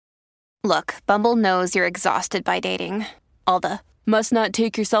Look, Bumble knows you're exhausted by dating. All the must not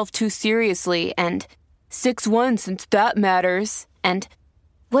take yourself too seriously and 6'1" since that matters. And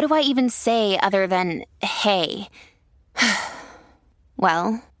what do I even say other than hey?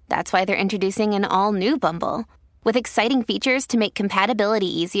 Well, that's why they're introducing an all-new Bumble with exciting features to make compatibility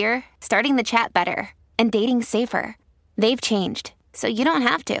easier, starting the chat better, and dating safer. They've changed, so you don't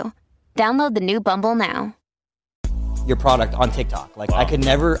have to. Download the new Bumble now. Your product on TikTok. Like, wow.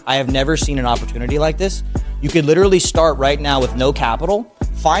 I have never seen an opportunity like this. You could literally start right now with no capital,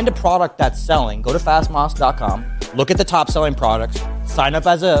 find a product that's selling, go to fastmoss.com, look at the top selling products, sign up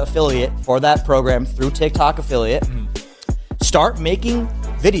as an affiliate for that program through TikTok affiliate, start making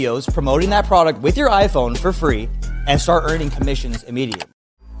videos promoting that product with your iPhone for free, and start earning commissions immediately.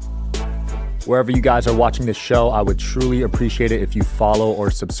 Wherever you guys are watching this show, I would truly appreciate it if you follow or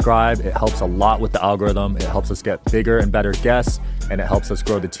subscribe. It helps a lot with the algorithm. It helps us get bigger and better guests, and it helps us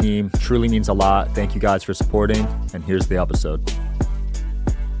grow the team. Truly means a lot. Thank you guys for supporting, and here's the episode.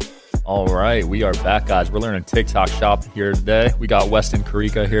 All right, we are back, guys. We're learning TikTok shop here today. We got Weston,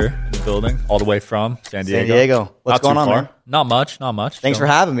 Corica here in the building, all the way from San Diego. What's going on, man? Not much. Thanks for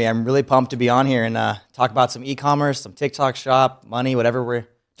having me. I'm really pumped to be on here and talk about some e-commerce, some TikTok shop, money, whatever we're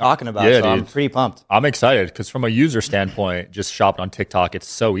talking about. Yeah, so dude. I'm pretty pumped. I'm excited because from a user standpoint, just shopping on TikTok, it's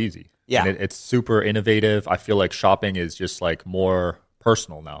so easy. Yeah. And it's super innovative. I feel like shopping is just like more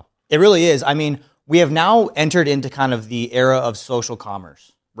personal now. It really is. I mean, we have now entered into kind of the era of social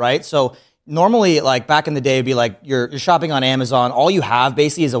commerce, right? So normally, like back in the day, it'd be like you're shopping on Amazon. All you have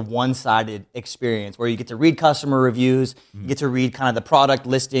basically is a one-sided experience where you get to read customer reviews, you get to read kind of the product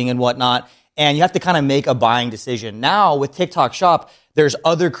listing and whatnot, and you have to kind of make a buying decision. Now with TikTok Shop, there's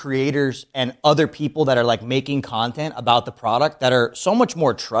other creators and other people that are like making content about the product that are so much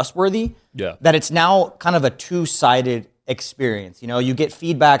more trustworthy that it's now kind of a two-sided experience. You know, you get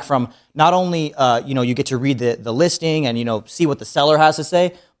feedback from not only, you get to read the listing and, see what the seller has to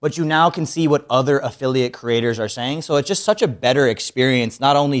say, but you now can see what other affiliate creators are saying. So it's just such a better experience,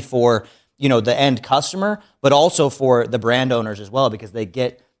 not only for, the end customer, but also for the brand owners as well, because they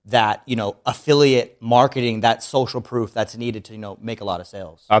get that, affiliate marketing, that social proof that's needed to, make a lot of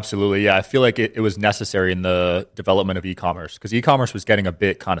sales. Absolutely. Yeah. I feel like it was necessary in the development of e-commerce because e-commerce was getting a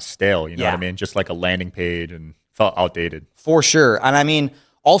bit kind of stale, you know what I mean? Just like a landing page and felt outdated. For sure. And I mean,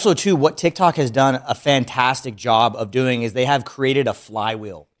 also too, what TikTok has done a fantastic job of doing is they have created a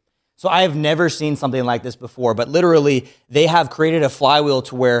flywheel. So I have never seen something like this before, but literally they have created a flywheel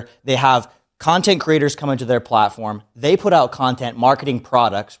to where they have content creators come into their platform. They put out content marketing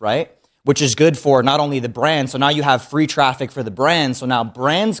products, right? Which is good for not only the brand. So now you have free traffic for the brand. So now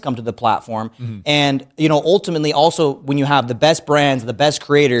brands come to the platform. And, ultimately also when you have the best brands, the best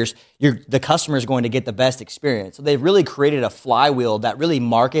creators, the customer is going to get the best experience. So they've really created a flywheel that really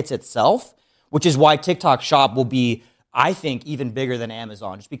markets itself, which is why TikTok Shop will be, I think, even bigger than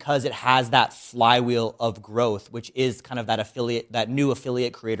Amazon, just because it has that flywheel of growth, which is kind of that new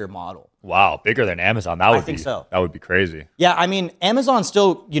affiliate creator model. Wow, bigger than Amazon. I think so. That would be crazy. Yeah, I mean, Amazon's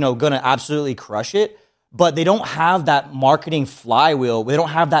still, going to absolutely crush it, but they don't have that marketing flywheel. They don't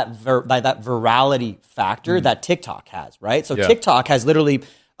have that virality factor that TikTok has, right? So TikTok has literally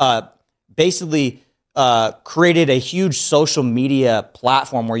basically created a huge social media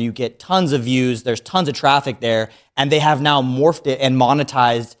platform where you get tons of views, there's tons of traffic there, and they have now morphed it and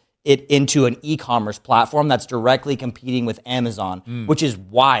monetized it into an e-commerce platform that's directly competing with Amazon, which is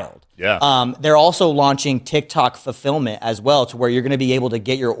wild. Yeah. They're also launching TikTok fulfillment as well, to where you're going to be able to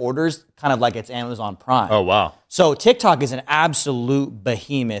get your orders kind of like it's Amazon Prime. Oh, wow. So TikTok is an absolute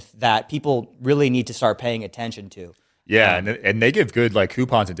behemoth that people really need to start paying attention to. Yeah, and they give good like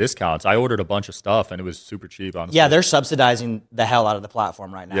coupons and discounts. I ordered a bunch of stuff and it was super cheap, honestly. Yeah, they're subsidizing the hell out of the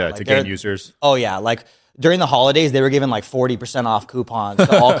platform right now. Yeah, to gain users. Oh yeah, like during the holidays, they were giving like 40% off coupons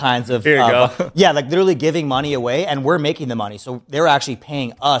to all kinds of. Here you go. Yeah, like literally giving money away, and we're making the money. So they're actually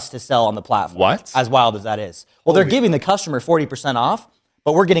paying us to sell on the platform. What? As wild as that is. Well, they're giving the customer 40% off,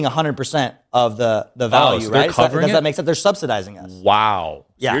 but we're getting 100% of the value, so right? Does that make sense? They're subsidizing us. Wow.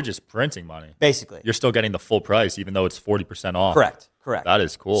 So Yeah. you're just printing money. Basically. You're still getting the full price, even though it's 40% off. Correct. That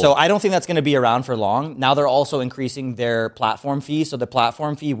is cool. So I don't think that's going to be around for long. Now they're also increasing their platform fee. So the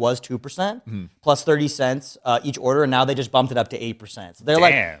platform fee was 2% plus 30 cents each order, and now they just bumped it up to 8%. So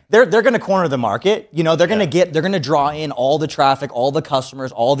they're going to corner the market. They're going to draw in all the traffic, all the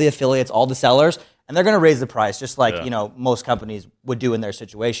customers, all the affiliates, all the sellers, and they're going to raise the price just like most companies would do in their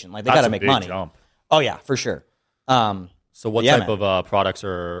situation. Like they got to make money. Jump. Oh yeah, for sure. So what type of products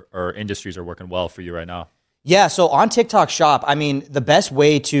or industries are working well for you right now? Yeah, so on TikTok Shop, I mean, the best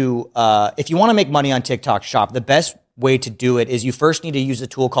way to, if you want to make money on TikTok Shop, the best way to do it is you first need to use a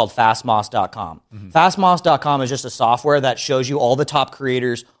tool called fastmoss.com. Fastmoss.com is just a software that shows you all the top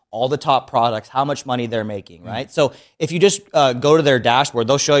creators, all the top products, how much money they're making, right? So if you just go to their dashboard,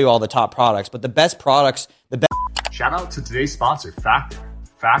 they'll show you all the top products, but the best products, Shout out to today's sponsor, Factor.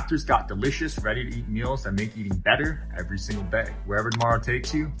 Factor's got delicious, ready-to-eat meals that make eating better every single day. Wherever tomorrow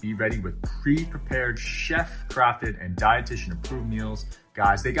takes you, be ready with pre-prepared, chef-crafted, and dietitian-approved meals.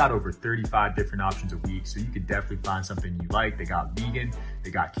 Guys, they got over 35 different options a week, so you could definitely find something you like. They got vegan, they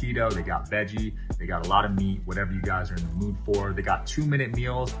got keto, they got veggie, they got a lot of meat, whatever you guys are in the mood for. They got 2-minute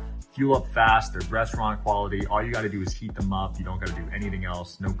meals, fuel up fast, they're restaurant quality. All you gotta do is heat them up. You don't gotta do anything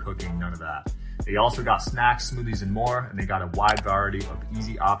else, no cooking, none of that. They also got snacks, smoothies, and more, and they got a wide variety of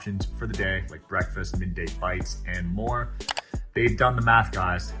easy options for the day, like breakfast, midday bites, and more. They've done the math,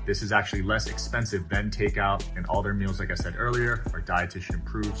 guys. This is actually less expensive than takeout, and all their meals, like I said earlier, are dietitian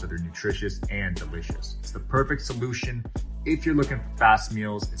approved, so they're nutritious and delicious. It's the perfect solution if you're looking for fast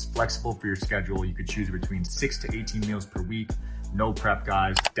meals. It's flexible for your schedule. You could choose between 6 to 18 meals per week. No prep,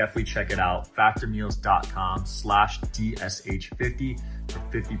 guys. Definitely check it out. Factormeals.com/DSH50 for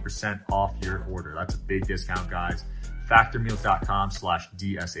 50% off your order. That's a big discount, guys.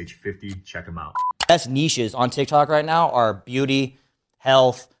 Factormeals.com/DSH50. Check them out. best niches on TikTok right now are beauty,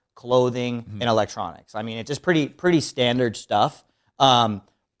 health, clothing, and electronics. I mean, it's just pretty standard stuff.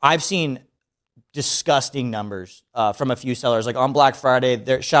 I've seen disgusting numbers from a few sellers. Like on Black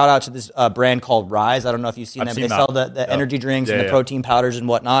Friday, shout out to this brand called Rise. I don't know if you've seen them. They sell the energy drinks and the protein powders and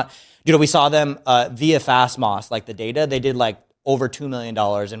whatnot. You know, we saw them via FastMoss, like the data. They did like over $2 million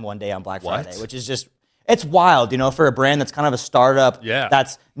in one day on Black Friday, which is just, it's wild, you know, for a brand that's kind of a startup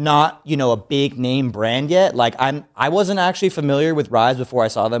that's not, you know, a big name brand yet. Like I wasn't actually familiar with Rise before I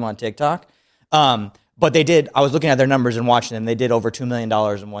saw them on TikTok. But they did, I was looking at their numbers and watching them. They did over $2 million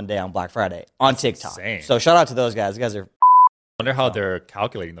in one day on Black Friday on TikTok. Insane. So shout out to those guys. You guys are. I wonder how they're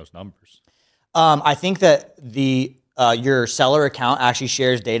calculating those numbers. I think that your seller account actually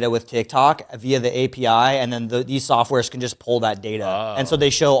shares data with TikTok via the API, and then these softwares can just pull that data. And so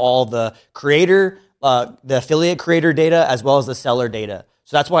they show all the creator, the affiliate creator data, as well as the seller data.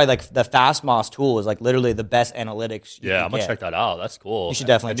 So that's why like the FastMoss tool is like literally the best analytics. I'm gonna check that out. That's cool. You should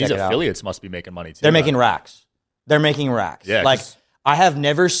definitely check it out. These affiliates must be making money too. They're making racks. Yeah, like I have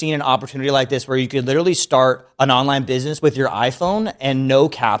never seen an opportunity like this where you could literally start an online business with your iPhone and no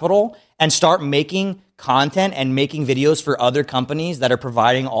capital and start making content and making videos for other companies that are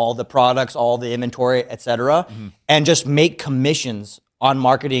providing all the products, all the inventory, etc., and just make commissions on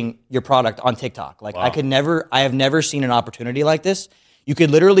marketing your product on TikTok. Like I have never seen an opportunity like this. You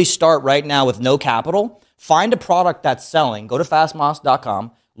could literally start right now with no capital, find a product that's selling, go to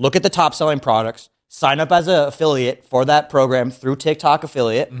fastmoss.com, look at the top selling products, sign up as an affiliate for that program through TikTok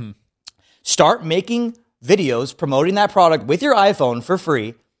affiliate, start making videos promoting that product with your iPhone for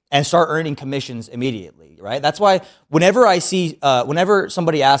free, and start earning commissions immediately, right? That's why whenever I see, whenever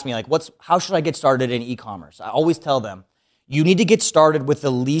somebody asks me like, how should I get started in e-commerce? I always tell them, you need to get started with the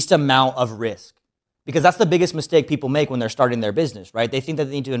least amount of risk. Because that's the biggest mistake people make when they're starting their business, right? They think that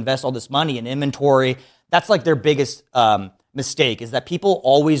they need to invest all this money in inventory. That's like their biggest mistake, is that people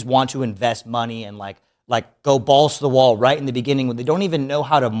always want to invest money and like go balls to the wall right in the beginning when they don't even know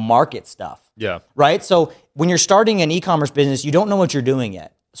how to market stuff. Yeah. Right? So when you're starting an e-commerce business, you don't know what you're doing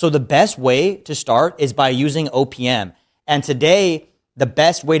yet. So the best way to start is by using OPM. And today, the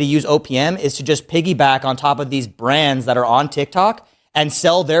best way to use OPM is to just piggyback on top of these brands that are on TikTok and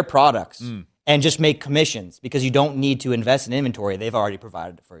sell their products. And just make commissions, because you don't need to invest in inventory. They've already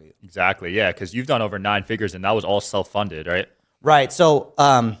provided it for you. Exactly, yeah, because you've done over 9 figures, and that was all self-funded, right? Right. So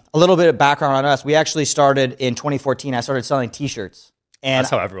a little bit of background on us. We actually started in 2014. I started selling T-shirts. And that's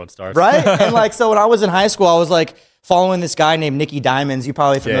how everyone starts. Right? And like, so when I was in high school, I was like following this guy named Nicky Diamonds. You're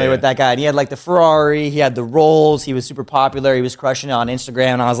probably familiar with that guy. And he had like the Ferrari. He had the Rolls. He was super popular. He was crushing it on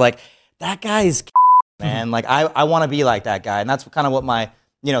Instagram. And I was like, that guy's man. Like, I want to be like that guy. And that's kind of what my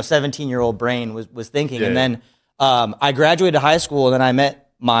 17-year-old brain was thinking. And then I graduated high school, and then I met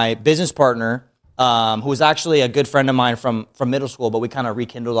my business partner, who was actually a good friend of mine from middle school, but we kind of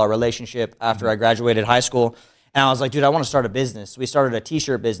rekindled our relationship after I graduated high school. And I was like, dude, I want to start a business. So we started a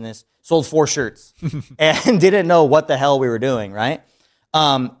T-shirt business, sold 4 shirts, and didn't know what the hell we were doing, right?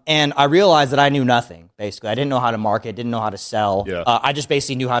 And I realized that I knew nothing, basically. I didn't know how to market, didn't know how to sell. I just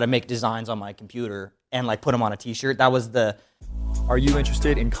basically knew how to make designs on my computer and like put them on a T-shirt. That was the... Are you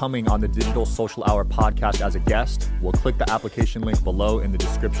interested in coming on the Digital Social Hour podcast as a guest? Well, click the application link below in the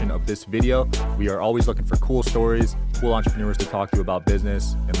description of this video. We are always looking for cool stories, cool entrepreneurs to talk to about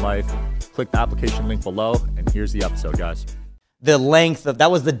business and life. Click the application link below, and here's the episode, guys. the length of, that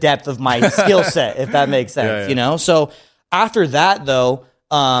was the depth of my skill set, if that makes sense, you know? So after that though,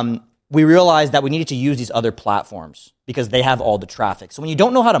 we realized that we needed to use these other platforms because they have all the traffic. So when you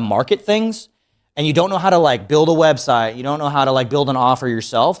don't know how to market things and you don't know how to like build a website, you don't know how to like build an offer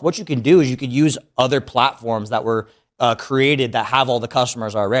yourself, what you can do is you could use other platforms that were created that have all the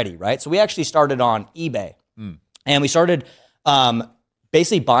customers already, right? So we actually started on eBay. And we started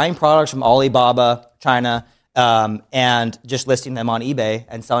basically buying products from Alibaba, China, and just listing them on eBay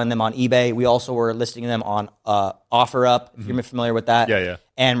and selling them on eBay. We also were listing them on OfferUp, if you're familiar with that,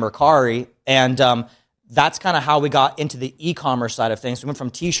 and Mercari. And that's kind of how we got into the e-commerce side of things. We went from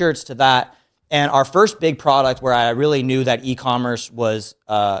t-shirts to that. And our first big product where I really knew that e-commerce was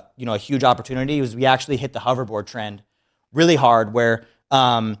a huge opportunity was we actually hit the hoverboard trend really hard, where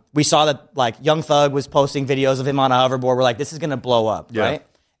we saw that like Young Thug was posting videos of him on a hoverboard. We're like, this is going to blow up, right?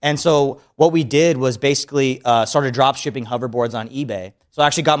 And so what we did was basically started drop shipping hoverboards on eBay. So I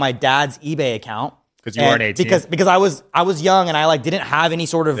actually got my dad's eBay account because you weren't 18. Because I was young and I like didn't have any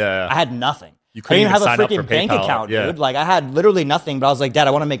sort of I had nothing. You I didn't couldn't even have a sign up freaking for bank PayPal. account, dude. Like I had literally nothing. But I was like, Dad,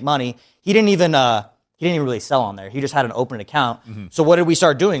 I want to make money. He didn't even really sell on there. He just had an open account. So what did we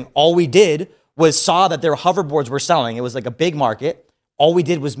start doing? All we did was saw that their hoverboards were selling. It was like a big market. All we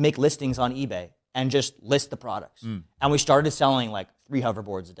did was make listings on eBay and just list the products. And we started selling like 3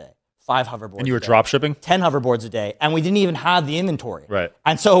 hoverboards a day, 5 hoverboards. And you were a day, drop shipping? 10 hoverboards a day. And we didn't even have the inventory. Right.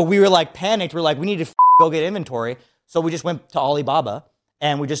 And so we were like panicked. We're like, we need to go get inventory. So we just went to Alibaba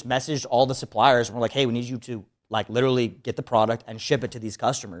and we just messaged all the suppliers. And we're like, hey, we need you to like literally get the product and ship it to these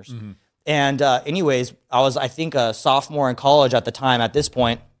customers. And anyways, I was, I think, a sophomore in college at the time at this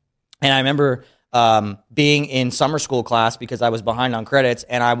point. And I remember being in summer school class because I was behind on credits,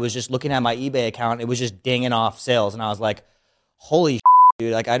 and I was just looking at my eBay account. It was just dinging off sales, and I was like, holy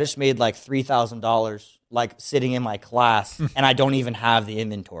dude, like I just made like $3,000 like sitting in my class and I don't even have the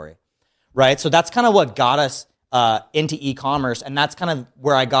inventory, right? So that's kind of what got us into e-commerce, and that's kind of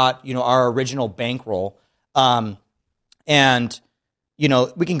where I got, our original bankroll. And,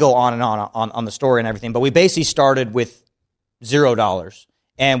 we can go on and on the story and everything, but we basically started with $0,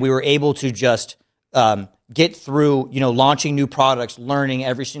 and we were able to just get through, launching new products, learning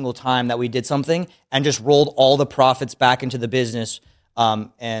every single time that we did something, and just rolled all the profits back into the business,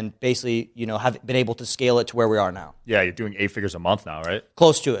 and basically, have been able to scale it to where we are now. Yeah, you're doing 8 figures a month now, right?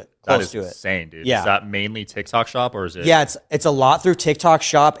 Close to it. That is insane, dude. Yeah. Is that mainly TikTok Shop, or is it? Yeah, it's a lot through TikTok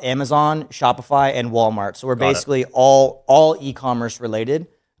Shop, Amazon, Shopify, and Walmart. So we're basically all e-commerce related.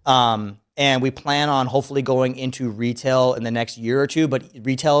 And we plan on hopefully going into retail in the next year or two, but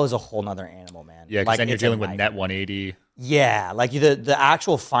retail is a whole nother animal, man. Yeah, because then you're dealing with net 180. Yeah, like the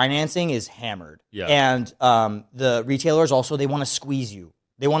actual financing is hammered. Yeah. And the retailers also, they want to squeeze you.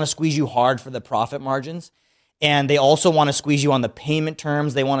 They want to squeeze you hard for the profit margins. And they also want to squeeze you on the payment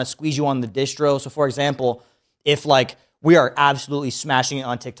terms. They want to squeeze you on the distro. So for example, if like we are absolutely smashing it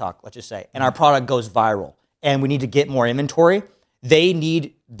on TikTok, let's just say, and our product goes viral and we need to get more inventory,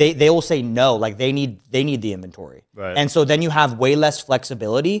 they will say no, like they need the inventory. Right. And so then you have way less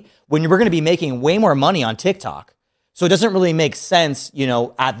flexibility when we're going to be making way more money on TikTok. So it doesn't really make sense,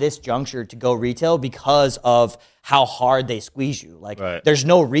 at this juncture to go retail because of how hard they squeeze you. Like there's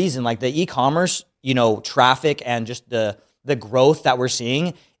no reason, like the e-commerce, traffic and just the growth that we're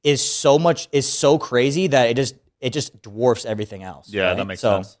seeing is so crazy that it just dwarfs everything else. Yeah, right? that makes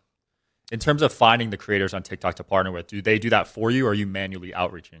sense. In terms of finding the creators on TikTok to partner with, do they do that for you, or are you manually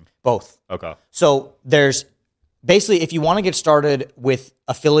outreaching? Both. Okay. So there's basically, if you want to get started with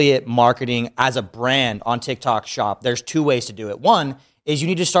affiliate marketing as a brand on TikTok Shop, there's 2 ways to do it. One is you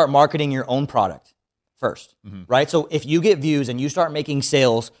need to start marketing your own product first, right? So if you get views and you start making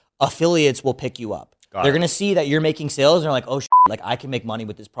sales, affiliates will pick you up. They're going to see that you're making sales and they're like, oh, like I can make money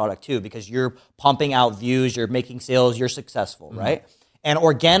with this product too, because you're pumping out views, you're making sales, you're successful, right? And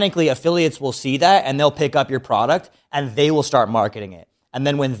organically, affiliates will see that and they'll pick up your product and they will start marketing it. And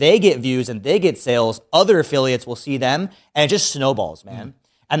then when they get views and they get sales, other affiliates will see them and it just snowballs, man.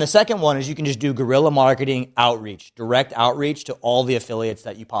 And the second one is you can just do guerrilla marketing outreach, direct outreach to all the affiliates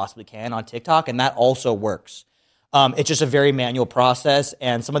that you possibly can on TikTok. And that also works. It's just a very manual process.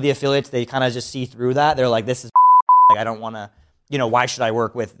 And some of the affiliates, they kind of just see through that. They're like, this is like, I don't want to, why should I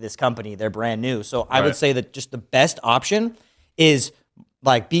work with this company? They're brand new. So I would say that just the best option is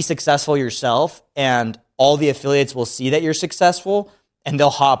like be successful yourself, and all the affiliates will see that you're successful and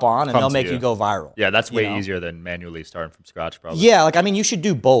they'll hop on and they'll make you go viral. Yeah, that's way easier than manually starting from scratch, probably. Yeah, like I mean, you should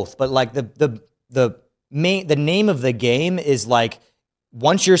do both, but like the name of the game is like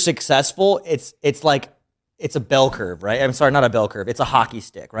once you're successful, it's like it's a bell curve, right? I'm sorry, not a bell curve. It's a hockey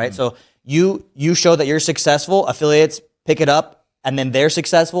stick, right? So you show that you're successful, affiliates pick it up, and then they're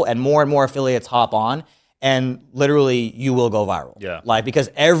successful, and more affiliates hop on, and literally you will go viral. Yeah. Like, because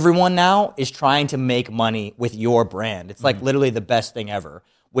everyone now is trying to make money with your brand. It's like literally the best thing ever.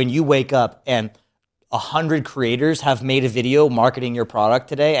 When you wake up and 100 creators have made a video marketing your product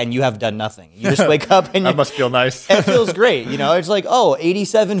today, and you have done nothing. You just wake up and that must feel nice. It feels great. You know, it's like,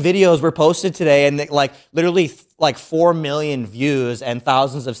 87 videos were posted today, and like literally like 4 million views and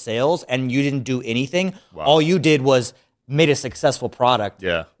thousands of sales, and you didn't do anything. Wow. All you did was made a successful product,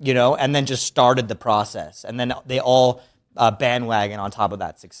 Yeah. you know, and then just started the process. And then they all bandwagon on top of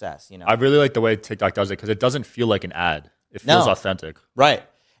that success, you know. I really like the way TikTok does it because it doesn't feel like an ad. It feels authentic. Right.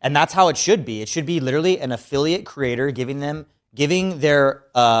 And that's how it should be. It should be literally an affiliate creator giving their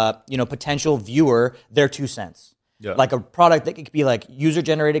potential viewer their 2 cents. Yeah. Like a product that could be like user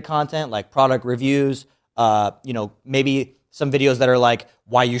generated content, like product reviews, maybe some videos that are like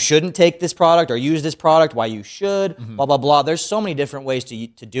why you shouldn't take this product or use this product, why you should, blah, blah, blah. There's so many different ways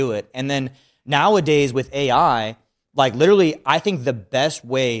to do it. And then nowadays with AI, like literally, I think the best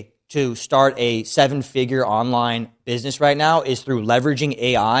way to start a 7-figure online business right now is through leveraging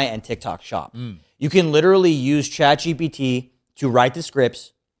AI and TikTok Shop. You can literally use ChatGPT to write the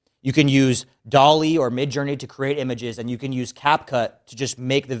scripts. You can use DALL-E or Midjourney to create images, and you can use CapCut to just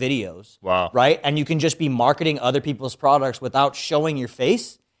make the videos. Wow. Right? And you can just be marketing other people's products without showing your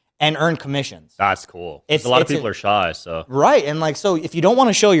face and earn commissions. That's cool. A lot of people are shy, so. Right. And like, so if you don't want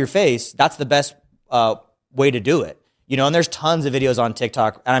to show your face, that's the best way to do it. You know, and there's tons of videos on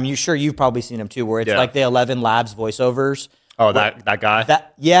TikTok, and I'm sure you've probably seen them too, where it's like the 11 Labs voiceovers. Oh, that guy?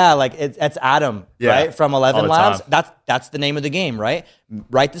 It's Adam, right, from 11 Labs. That's the name of the game, right?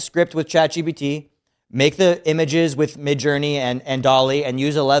 Write the script with ChatGPT, make the images with Midjourney and DALL-E, and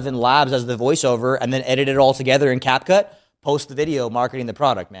use 11 Labs as the voiceover, and then edit it all together in CapCut, post the video marketing the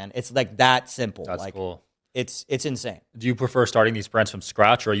product, man. It's like that simple. That's like, cool. It's insane. Do you prefer starting these brands from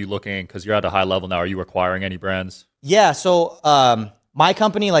scratch, or are you looking, because you're at a high level now, are you acquiring any brands? Yeah, so my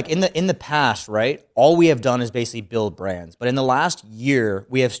company, like in the past, right, all we have done is basically build brands. But in the last year,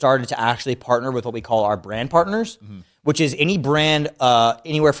 we have started to actually partner with what we call our brand partners, which is any brand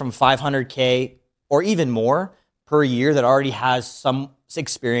anywhere from 500K or even more per year that already has some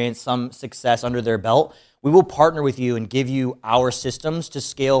experience, some success under their belt. We will partner with you and give you our systems to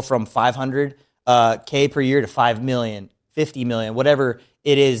scale from 500K per year to 5 million, 50 million, whatever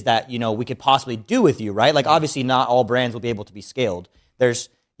it is that, you know, we could possibly do with you, right? Like, obviously not all brands will be able to be scaled. There's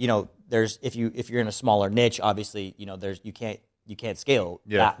if you're in a smaller niche, obviously, you know, you can't scale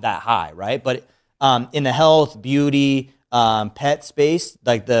that high, right? But in the health, beauty, pet space,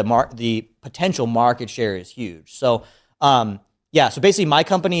 like the potential market share is huge. So so basically my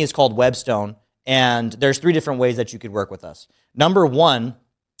company is called Weston, and there's 3 different ways that you could work with us. Number 1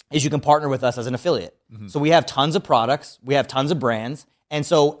 is you can partner with us as an affiliate. So we have tons of products, we have tons of brands, and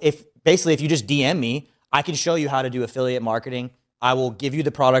so if you just DM me, I can show you how to do affiliate marketing. I will give you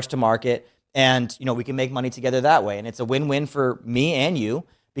the products to market, and you know, we can make money together that way. And it's a win-win for me and you,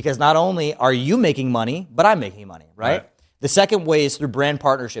 because not only are you making money, but I'm making money, right? The second way is through brand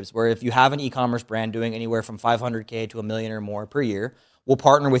partnerships, where if you have an e-commerce brand doing anywhere from 500K to $1 million or more per year, we'll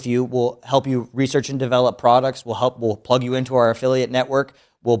partner with you. We'll help you research and develop products. We'll plug you into our affiliate network.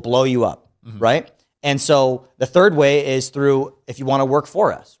 We'll blow you up, right? And so the third way is through if you want to work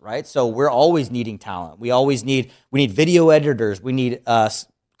for us, right? So we're always needing talent. We need video editors. We need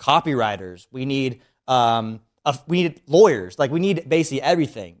copywriters. We need lawyers. Like, we need basically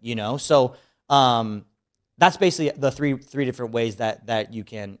everything, you know? So that's basically the three different ways that you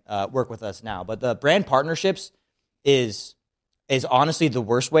can work with us now. But the brand partnerships is honestly the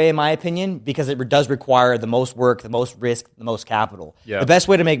worst way, in my opinion, because it does require the most work, the most risk, the most capital. Yeah. The best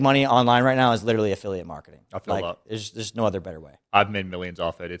way to make money online right now is literally affiliate marketing. I feel like, that. There's no other better way. I've made millions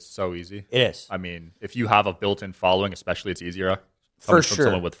off it. It's so easy. It is. I mean, if you have a built-in following, especially, it's easier for from sure.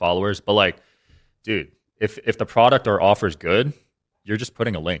 someone with followers. But like, dude, if the product or offer is good, you're just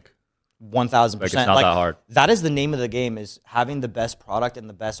putting a link. 1,000%. Like, it's not that hard. That is the name of the game, is having the best product and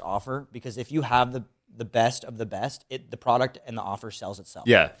the best offer. Because if you have the best of the best, the product and the offer sells itself.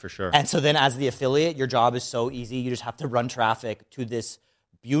 Yeah, for sure. And so then as the affiliate, your job is so easy. You just have to run traffic to this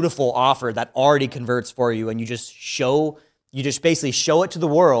beautiful offer that already converts for you, and you just basically show it to the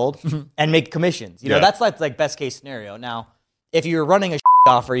world and make commissions. You know, that's like best case scenario. Now, if you're running a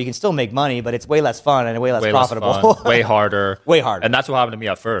offer, you can still make money, but it's way less fun and way less profitable. Way harder. Way harder. And that's what happened to me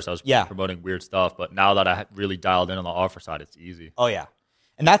at first. I was promoting weird stuff, but now that I really dialed in on the offer side, it's easy. Oh, yeah.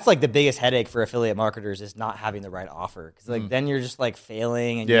 And that's like the biggest headache for affiliate marketers, is not having the right offer. Because like then you're just like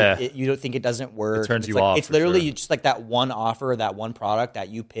failing, and you don't think it doesn't work. It turns you like, off. It's literally just like that one offer, that one product that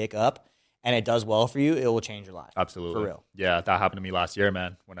you pick up, and it does well for you, it will change your life. Absolutely. For real. Yeah, that happened to me last year,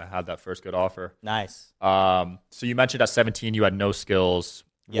 man, when I had that first good offer. Nice. So you mentioned at 17 you had no skills.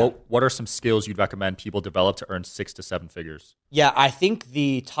 Yeah. What are some skills you'd recommend people develop to earn 6 to 7 figures? Yeah, I think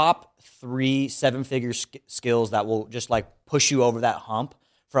the top 3 7-figure skills that will just like push you over that hump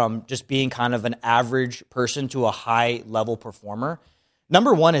from just being kind of an average person to a high level performer.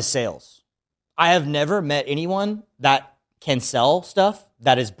 Number 1 is sales. I have never met anyone that can sell stuff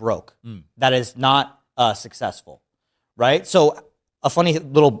that is broke, that is not successful, right? So a funny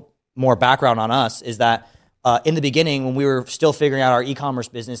little more background on us is that in the beginning, when we were still figuring out our e-commerce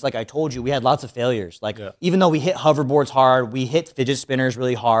business, like I told you, we had lots of failures. Like even though we hit hoverboards hard, we hit fidget spinners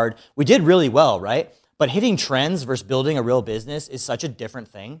really hard, we did really well, right? But hitting trends versus building a real business is such a different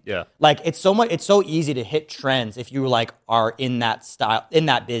thing. Yeah. Like it's so easy to hit trends if you like are in that style, in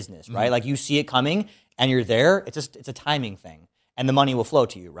that business, right? Like you see it coming and you're there. It's a timing thing and the money will flow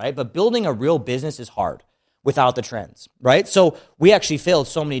to you, right? But building a real business is hard without the trends, right? So we actually failed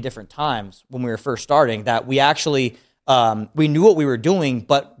so many different times when we were first starting that we actually, we knew what we were doing,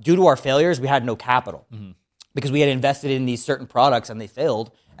 but due to our failures, we had no capital because we had invested in these certain products and they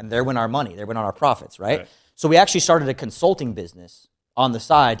failed, and there went our money, there went our profits, right? So we actually started a consulting business on the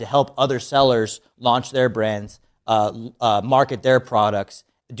side to help other sellers launch their brands, market their products,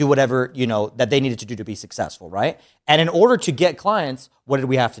 do whatever, that they needed to do to be successful, right? And in order to get clients, what did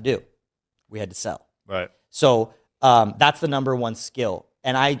we have to do? We had to sell. Right. So that's the number 1 skill.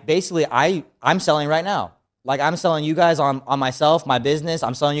 And I'm selling right now. Like I'm selling you guys on myself, my business.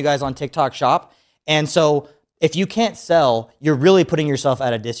 I'm selling you guys on TikTok Shop. And so if you can't sell, you're really putting yourself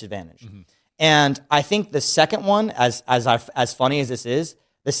at a disadvantage. And I think the second one, as funny as this is,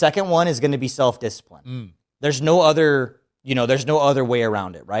 the second one is going to be self-discipline. There's no other way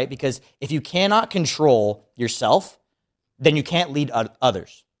around it, right? Because if you cannot control yourself, then you can't lead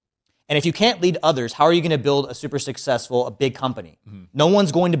others. And if you can't lead others, how are you going to build a super successful, a big company? No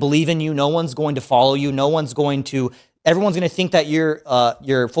one's going to believe in you. No one's going to follow you. Everyone's going to think that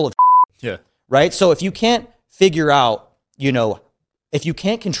you're full of right? So if you can't figure out, if you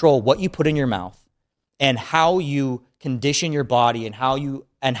can't control what you put in your mouth and how you condition your body and how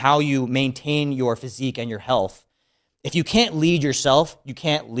you maintain your physique and your health, if you can't lead yourself, you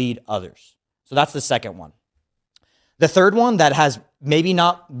can't lead others. So that's the second one. The third one that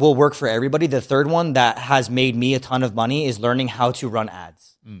will work for everybody. The third one that has made me a ton of money is learning how to run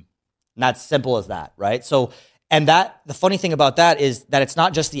ads. And that's simple as that, right? So, the funny thing about that is that it's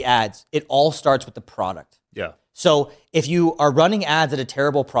not just the ads. It all starts with the product. Yeah. So if you are running ads at a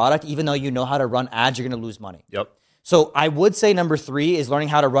terrible product, even though you know how to run ads, you're going to lose money. Yep. So I would say number 3 is learning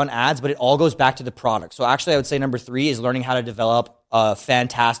how to run ads, but it all goes back to the product. So actually I would say number 3 is learning how to develop a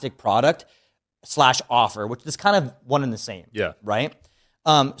fantastic product / offer, which is kind of one and the same. Yeah. Right?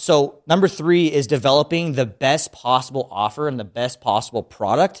 So number 3 is developing the best possible offer and the best possible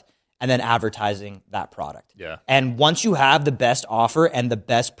product and then advertising that product. Yeah. And once you have the best offer and the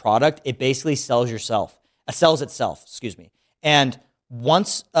best product, it basically sells itself, And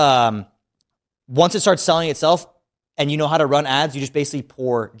once it starts selling itself and you know how to run ads, you just basically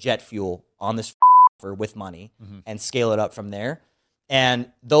pour jet fuel on this offer with money and scale it up from there.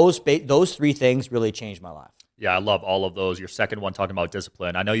 And those 3 things really changed my life. Yeah, I love all of those. Your second one talking about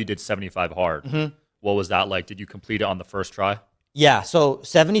discipline. I know you did 75 hard. What was that like? Did you complete it on the first try? Yeah, so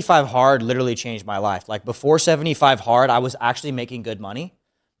 75 hard literally changed my life. Like before 75 hard, I was actually making good money,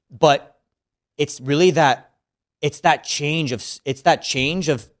 but it's really that change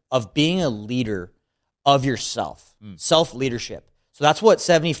of being a leader of yourself, self-leadership. So that's what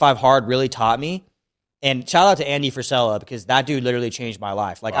 75 hard really taught me. And shout out to Andy Frisella because that dude literally changed my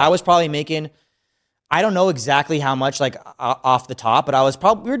life. Like I was probably making, I don't know exactly how much like off the top,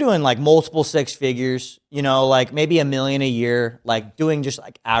 but we were doing like multiple 6 figures, like maybe $1 million a year, like doing just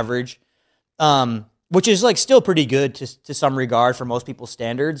like average, which is like still pretty good to some regard for most people's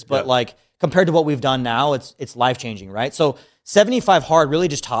standards. But like compared to what we've done now, it's life-changing, right? So 75 hard really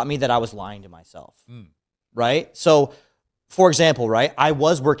just taught me that I was lying to myself, right? So for example, right, I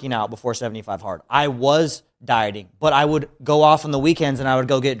was working out before 75 hard. I was dieting, but I would go off on the weekends and I would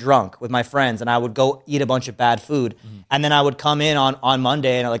go get drunk with my friends and I would go eat a bunch of bad food. And then I would come in on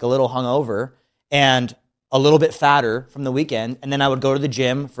Monday and like a little hungover and a little bit fatter from the weekend. And then I would go to the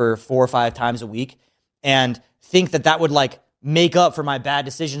gym for 4 or 5 times a week and think that would like make up for my bad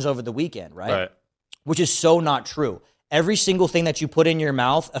decisions over the weekend, right? Which is so not true. Every single thing that you put in your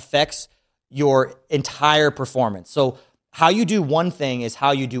mouth affects your entire performance. So how you do one thing is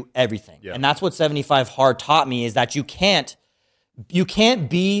how you do everything. Yeah. And that's what 75 hard taught me is that you can't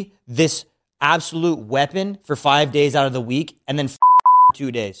be this absolute weapon for 5 days out of the week and then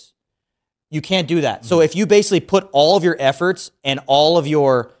 2 days. You can't do that. So if you basically put all of your efforts and all of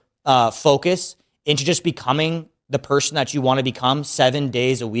your focus into just becoming the person that you want to become 7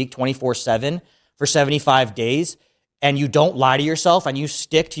 days a week, 24/7 for 75 days, and you don't lie to yourself and you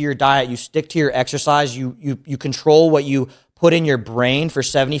stick to your diet, you stick to your exercise, you control what you put in your brain for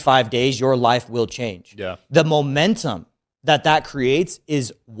 75 days, your life will change. Yeah. The momentum that creates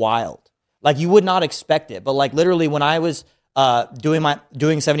is wild. Like you would not expect it. But like literally when I was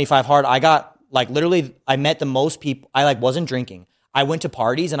doing 75 hard, I got like literally I met the most people. I like wasn't drinking. I went to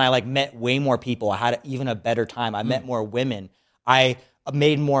parties and I like met way more people. I had even a better time. I met more women. I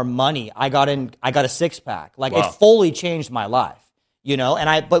made more money. I got a six pack. Like it fully changed my life. You know,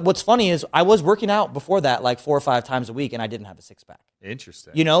 but what's funny is I was working out before that like 4 or 5 times a week and I didn't have a six pack.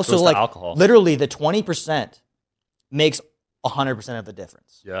 Interesting. You know, so like alcohol. Literally the 20% makes 100% of the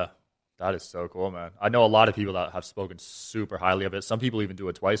difference. Yeah. That is so cool, man. I know a lot of people that have spoken super highly of it. Some people even do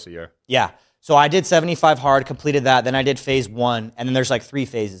it twice a year. Yeah. So I did 75 hard, completed that. Then I did phase 1, and then there's like 3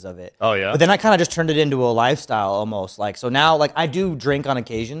 phases of it. Oh, yeah? But then I kind of just turned it into a lifestyle almost. Like, so now, like, I do drink on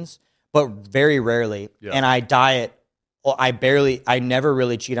occasions, but very rarely. Yeah. And I diet. Well, I never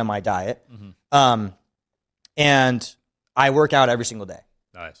really cheat on my diet. And I work out every single day.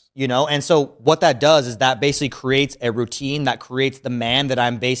 Nice. You know, and so what that does is that basically creates a routine that creates the man that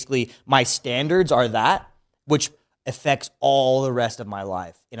I'm basically, my standards are that, which affects all the rest of my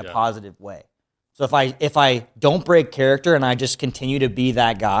life in a positive way. So if I don't break character and I just continue to be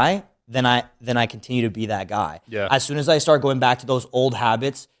that guy, then I continue to be that guy. Yeah. As soon as I start going back to those old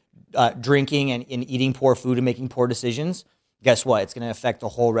habits, drinking and eating poor food and making poor decisions, guess what? It's going to affect the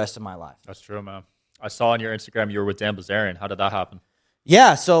whole rest of my life. That's true, man. I saw on your Instagram you were with Dan Bilzerian. How did that happen?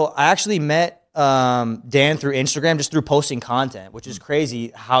 Yeah, so I actually met Dan through Instagram, just through posting content, which is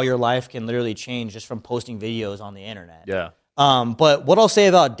crazy how your life can literally change just from posting videos on the internet. Yeah. But what I'll say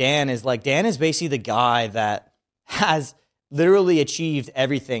about Dan is like Dan is basically the guy that has literally achieved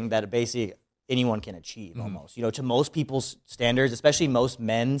everything that basically anyone can achieve almost. You know, to most people's standards, especially most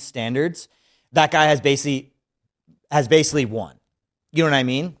men's standards, that guy has basically won. You know what I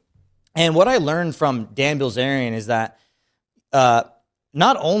mean? And what I learned from Dan Bilzerian is that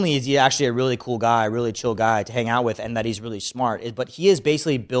not only is he actually a really cool guy, a really chill guy to hang out with, and that he's really smart, but he has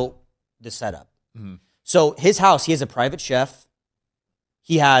basically built the setup. So his house, he has a private chef.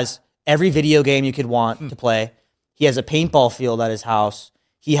 He has every video game you could want to play. He has a paintball field at his house.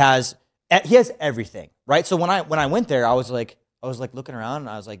 He has everything, right? So when I went there, I was like looking around and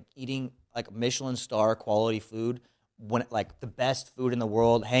I was like eating like Michelin star quality food, like the best food in the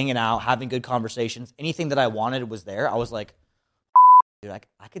world, hanging out, having good conversations. Anything that I wanted was there. I was like, dude,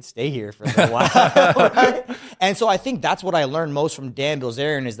 I could stay here for a little while. Right? And so I think that's what I learned most from Dan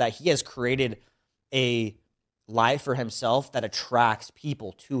Bilzerian is that he has created a life for himself that attracts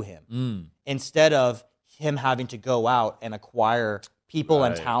people to him. Instead of him having to go out and acquire people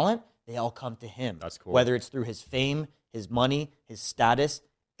and talent, they all come to him. That's cool. Whether it's through his fame, his money, his status,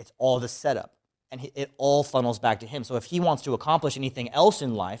 it's all the setup. And it all funnels back to him. So if he wants to accomplish anything else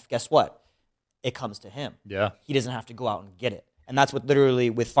in life, guess what? It comes to him. Yeah. He doesn't have to go out and get it. And that's what literally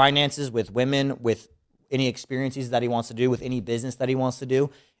with finances, with women, with any experiences that he wants to do, with any business that he wants to do,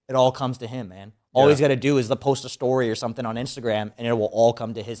 it all comes to him, man. All he's got to do is post a story or something on Instagram, and it will all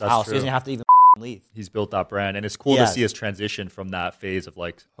come to his house. True. He doesn't have to even leave. He's built that brand, and it's cool to see his transition from that phase of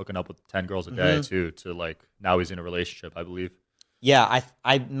like hooking up with 10 girls a day to like now he's in a relationship, I believe. Yeah,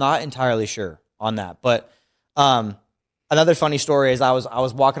 I'm not entirely sure on that, but another funny story is I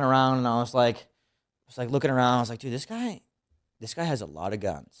was walking around and I was like looking around. I was like, dude, this guy has a lot of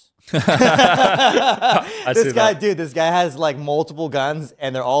guns. This guy has like multiple guns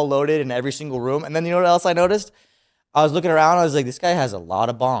and they're all loaded in every single room. And then you know what else I noticed? I was looking around. I was like, this guy has a lot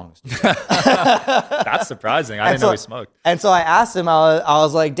of bongs. That's surprising. I didn't know he smoked. And so I asked him, I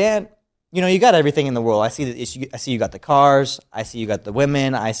was like, Dan, you know, you got everything in the world. I see you got the cars. I see you got the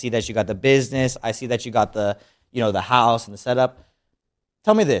women. I see that you got the business. I see that you got the house and the setup.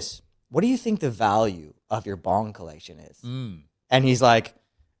 Tell me this. What do you think the value of your bong collection is? And he's like,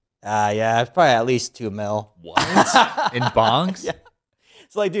 yeah, it's probably at least $2 million. What? In bongs? Yeah.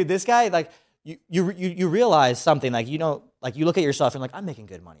 It's like, dude, this guy, like, you realize something, like, you know, like you look at yourself and like, I'm making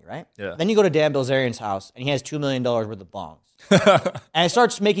good money, right? Yeah. Then you go to Dan Bilzerian's house and he has $2 million worth of bongs. And it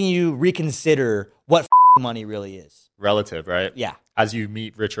starts making you reconsider what money really is. Relative, right? Yeah. As you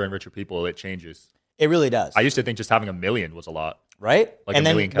meet richer and richer people, it changes. It really does. I used to think just having $1 million was a lot. Right? Like and $1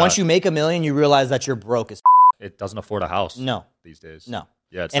 then million cash. Once you make $1 million, you realize that you're broke as It doesn't afford a house. No. These days. No.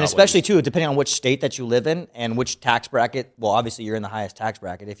 Yeah, and especially too, depending on which state that you live in and which tax bracket. Well, obviously you're in the highest tax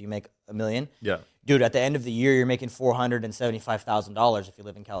bracket if you make $1 million. Yeah, dude. At the end of the year, you're making $475,000 if you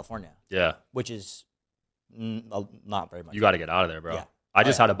live in California. Yeah, which is not very much. You got to get out of there, bro. Yeah. I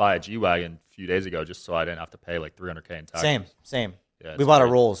just had to buy a G-Wagon a few days ago just so I didn't have to pay like $300K in taxes. Same. Yeah, we bought a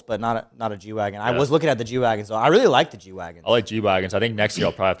Rolls, but not a G-Wagon. I was looking at the G-Wagon, so I really like the G-Wagon. I like G-Wagons. I think next year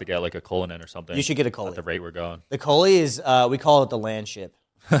I'll probably have to get like a Cullinan or something. You should get a Cully. At the rate we're going. The Cully is, we call it the land ship.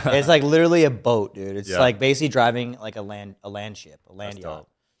 It's like literally a boat, dude. It's like basically driving like a land ship, a land yacht.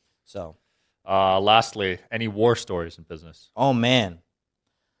 So, lastly, any war stories in business? Oh man,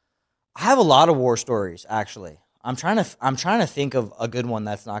 I have a lot of war stories actually. I'm trying to think of a good one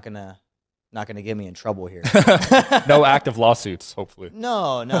that's not gonna get me in trouble here. No active lawsuits, hopefully.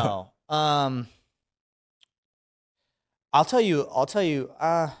 No. I'll tell you.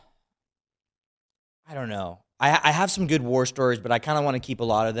 I don't know. I have some good war stories, but I kind of want to keep a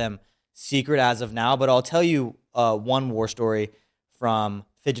lot of them secret as of now. But I'll tell you one war story from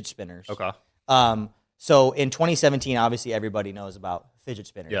fidget spinners. Okay. So in 2017, obviously everybody knows about fidget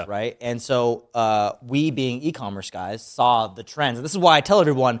spinners, right? And so we, being e-commerce guys, saw the trends. And this is why I tell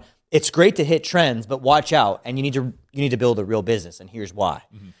everyone it's great to hit trends, but watch out, and you need to build a real business. And here's why,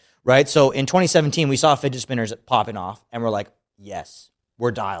 right? So in 2017, we saw fidget spinners popping off, and we're like, yes,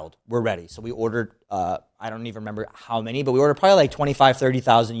 we're dialed, we're ready. So we ordered, I don't even remember how many, but we ordered probably like 25,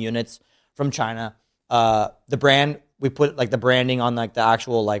 30,000 units from China. The brand, we put like the branding on like the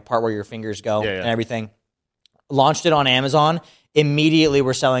actual like part where your fingers go and everything. Launched it on Amazon. Immediately,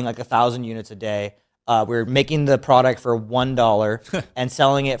 we're selling like 1,000 units a day. We're making the product for $1 and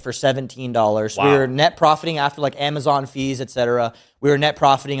selling it for $17. Wow. We were net profiting after like Amazon fees, etc. We were net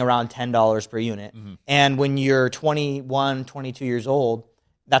profiting around $10 per unit. And when you're 21, 22 years old,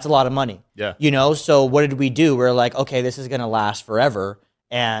 that's a lot of money. Yeah. You know, so what did we do? We're like, okay, this is going to last forever,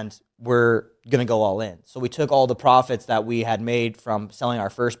 and we're going to go all in. So we took all the profits that we had made from selling our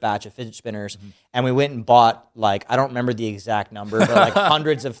first batch of fidget spinners, and we went and bought, like, I don't remember the exact number, but like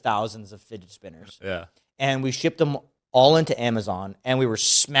hundreds of thousands of fidget spinners. Yeah. And we shipped them all into Amazon, and we were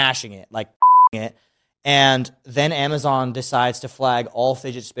smashing it, like it. And then Amazon decides to flag all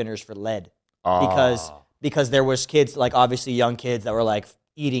fidget spinners for lead because there was kids, like obviously young kids that were like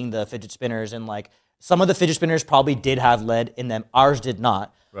eating the fidget spinners, and like some of the fidget spinners probably did have lead in them. Ours did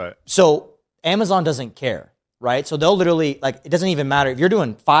not. Right. So Amazon doesn't care, right? So they'll literally, like, it doesn't even matter. If you're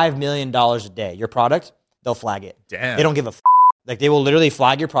doing $5 million a day, your product, they'll flag it. Damn. They don't give a Like, they will literally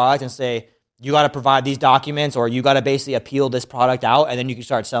flag your product and say, you got to provide these documents, or you got to basically appeal this product out, and then you can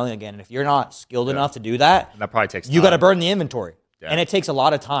start selling again. And if you're not skilled enough to do that, and that probably takes time. You got to burn the inventory. Yeah. And it takes a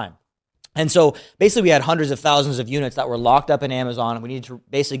lot of time. And so basically we had hundreds of thousands of units that were locked up in Amazon, and we needed to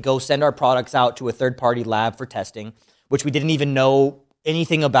basically go send our products out to a third-party lab for testing, which we didn't even know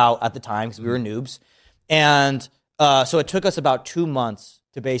anything about at the time because we were noobs. And so it took us about 2 months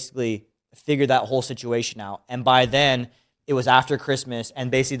to basically figure that whole situation out. And by then, it was after Christmas,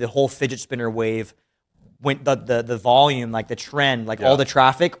 and basically the whole fidget spinner wave went, the volume, like the trend, like all the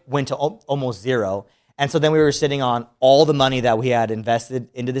traffic went to almost zero. And so then we were sitting on all the money that we had invested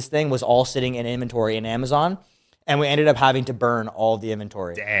into this thing was all sitting in inventory in Amazon, and we ended up having to burn all of the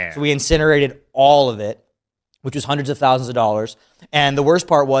inventory. Damn. So we incinerated all of it, which was hundreds of thousands of dollars. And the worst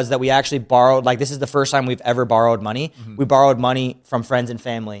part was that we actually borrowed, like, this is the first time we've ever borrowed money. Mm-hmm. We borrowed money from friends and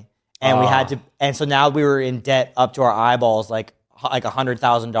family, and we had to, and so now we were in debt up to our eyeballs, like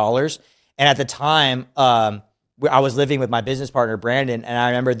 $100,000. And at the time, I was living with my business partner, Brandon, and I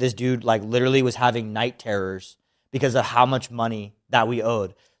remember this dude like literally was having night terrors because of how much money that we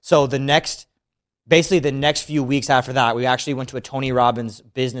owed. So the next few weeks after that, we actually went to a Tony Robbins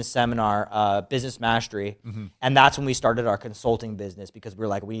business seminar, Business Mastery, and that's when we started our consulting business, because we were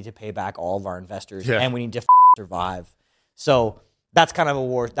like, we need to pay back all of our investors and we need to survive. So that's kind of a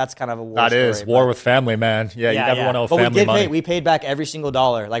war. That story, is war with family, man. Yeah, you never want to owe family money. We paid back every single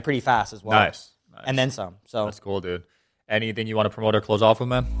dollar, like pretty fast as well. Nice. And then some. So that's cool, dude. Anything you want to promote or close off with,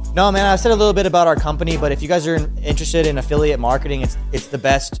 man? No, man. I said a little bit about our company, but if you guys are interested in affiliate marketing, it's the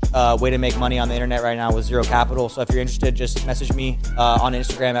best way to make money on the internet right now with zero capital. So if you're interested, just message me on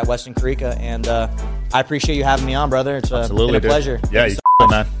Instagram at Weston Corica, and I appreciate you having me on, brother. It's been a pleasure. Yeah, you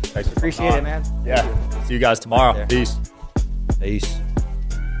man. Appreciate it, man. Yeah. See you guys tomorrow. Peace. Peace.